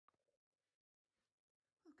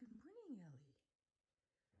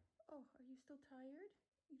still tired?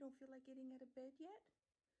 You don't feel like getting out of bed yet?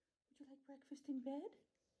 Would you like breakfast in bed?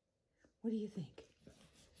 What do you think?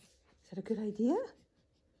 Is that a good idea?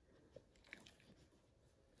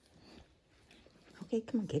 Okay,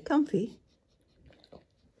 come on, get comfy.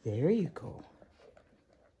 There you go.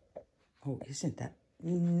 Oh, isn't that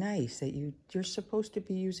nice that you're supposed to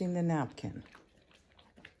be using the napkin?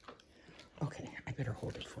 Okay, I better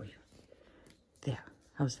hold it for you. There,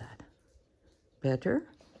 how's that? Better?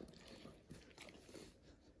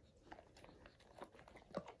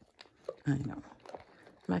 I know.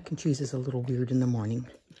 Mac and cheese is a little weird in the morning,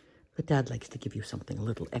 but Dad likes to give you something a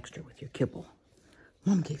little extra with your kibble.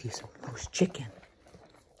 Mom gave you some roast chicken.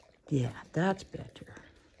 Yeah, that's better.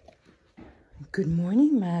 Good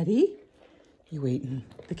morning, Maddie. You ate in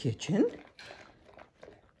the kitchen?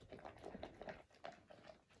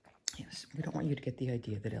 Yes, we don't want you to get the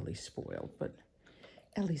idea that Ellie's spoiled, but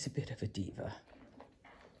Ellie's a bit of a diva.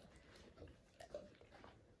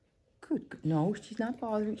 Good. No, she's not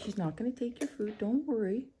bothering. She's not going to take your food. Don't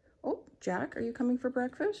worry. Oh, Jack, are you coming for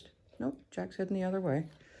breakfast? Nope, Jack's heading the other way.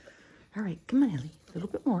 All right, come on, Ellie. A little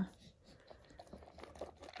bit more.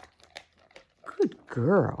 Good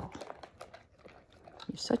girl.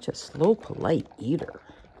 You're such a slow, polite eater.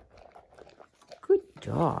 Good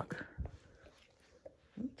dog.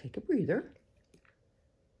 Take a breather.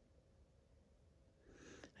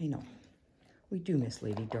 I know. We do miss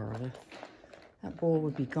Lady Darla. That bowl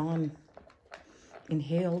would be gone,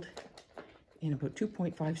 inhaled, in about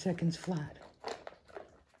 2.5 seconds flat.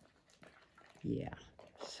 Yeah,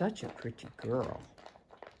 such a pretty girl.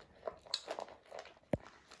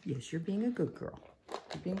 Yes, you're being a good girl.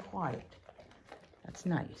 You're being quiet. That's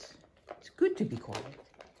nice. It's good to be quiet.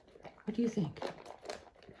 What do you think?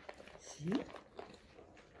 See?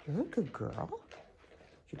 You're a good girl.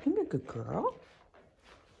 You're being a good girl.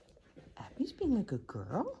 Abbie's being a good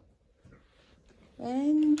girl.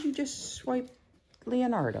 And you just swipe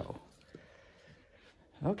Leonardo.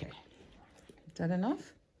 Okay. Is that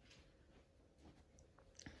enough?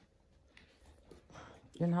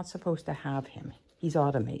 You're not supposed to have him. He's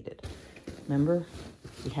automated. Remember,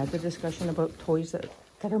 we had the discussion about toys that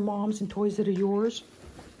are mom's and toys that are yours?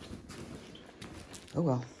 Oh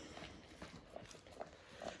well.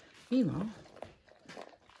 Meanwhile,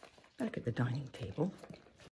 back at the dining table,